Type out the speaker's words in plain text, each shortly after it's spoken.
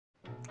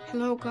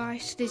Hello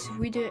guys, this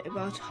video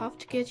about how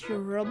to get your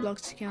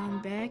Roblox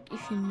account back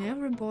if you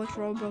never bought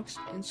Roblox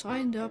and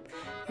signed up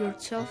your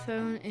cell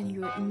phone and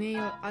your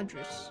email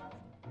address.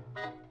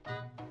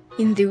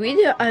 In the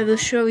video I will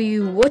show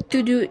you what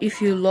to do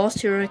if you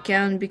lost your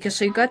account,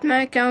 because I got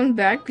my account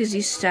back with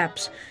these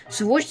steps.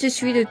 So watch this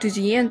video to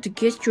the end to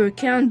get your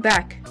account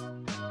back.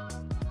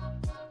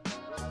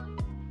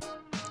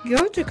 You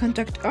have to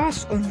contact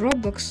us on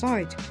Roblox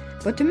site,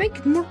 but to make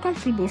it more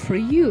comfortable for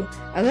you,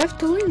 I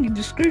left a link in the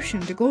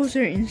description to go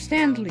there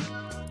instantly.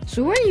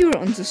 So when you're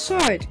on the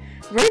site,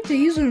 write the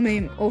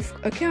username of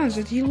accounts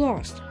that you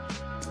lost.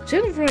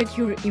 Then write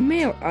your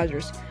email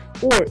address,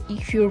 or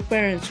if your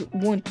parents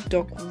want to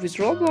talk with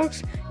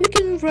Roblox, you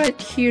can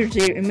write here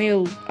their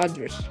email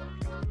address.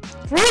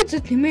 Write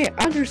that email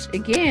address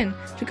again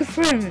to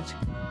confirm it.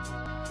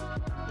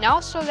 Now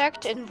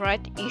select and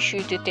write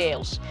issue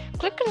details.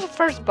 Click on the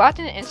first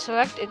button and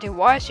select a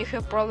device you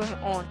have problem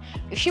on.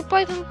 If you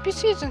played on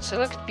PC, then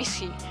select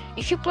PC.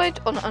 If you played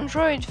on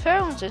Android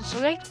phone, then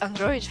select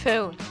Android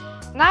phone.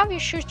 Now you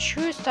should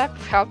choose type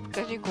of help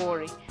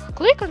category.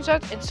 Click on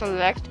that and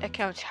select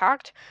account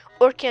hacked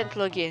or can't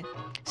log in.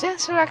 Then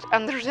select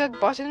under that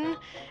button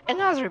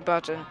another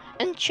button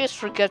and choose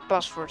forget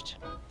password.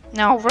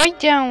 Now write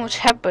down what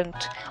happened.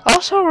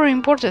 Also, a very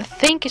important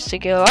thing is to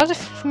get a lot of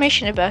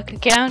information about the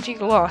account you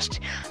lost,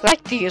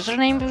 like the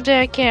username of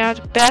the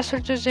account,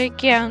 password to the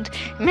account,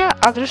 email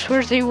address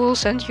where they will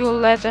send you a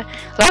letter,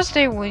 last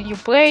day when you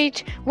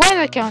played, when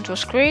the account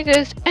was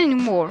created, and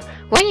more.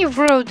 When you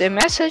wrote a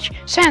message,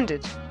 send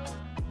it.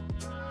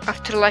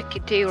 After like a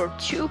day or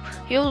two,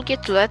 you will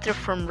get a letter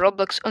from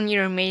Roblox on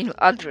your email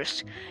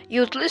address.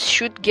 You at least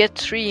should get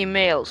 3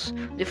 emails.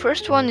 The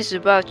first one is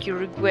about your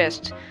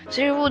request.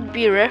 There would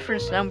be a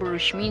reference number,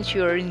 which means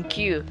you are in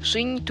queue, so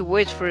you need to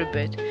wait for a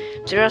bit.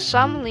 There are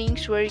some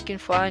links where you can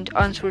find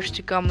answers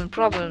to common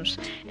problems,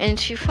 and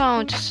if you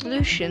found a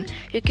solution,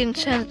 you can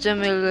send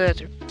them a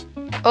letter.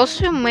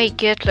 Also, you may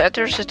get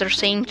letters that are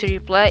saying to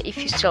reply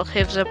if you still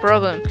have the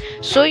problem,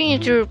 so you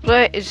need to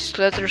reply these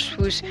letters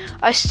with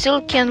 "I still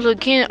can't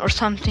log in" or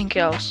something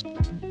else.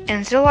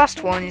 And the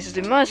last one is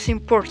the most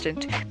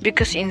important,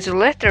 because in the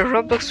letter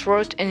Roblox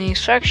wrote an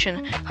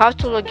instruction how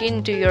to log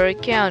into your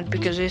account,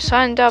 because you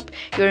signed up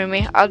your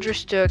email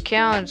address to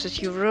account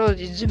that you wrote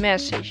in the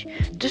message.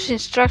 This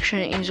instruction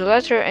in the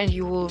letter and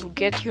you will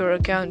get your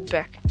account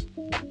back.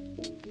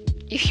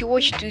 If you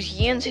watched to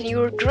the end, then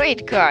you're a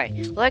great guy.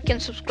 Like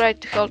and subscribe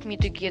to help me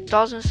to get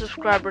 1000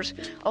 subscribers.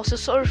 Also,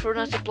 sorry for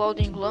not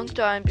uploading long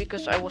time,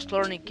 because I was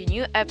learning a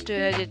new app to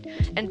edit,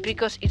 and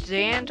because it's the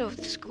end of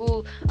the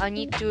school, I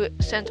need to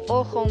send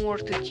all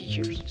homework to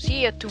teachers.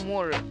 See ya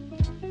tomorrow.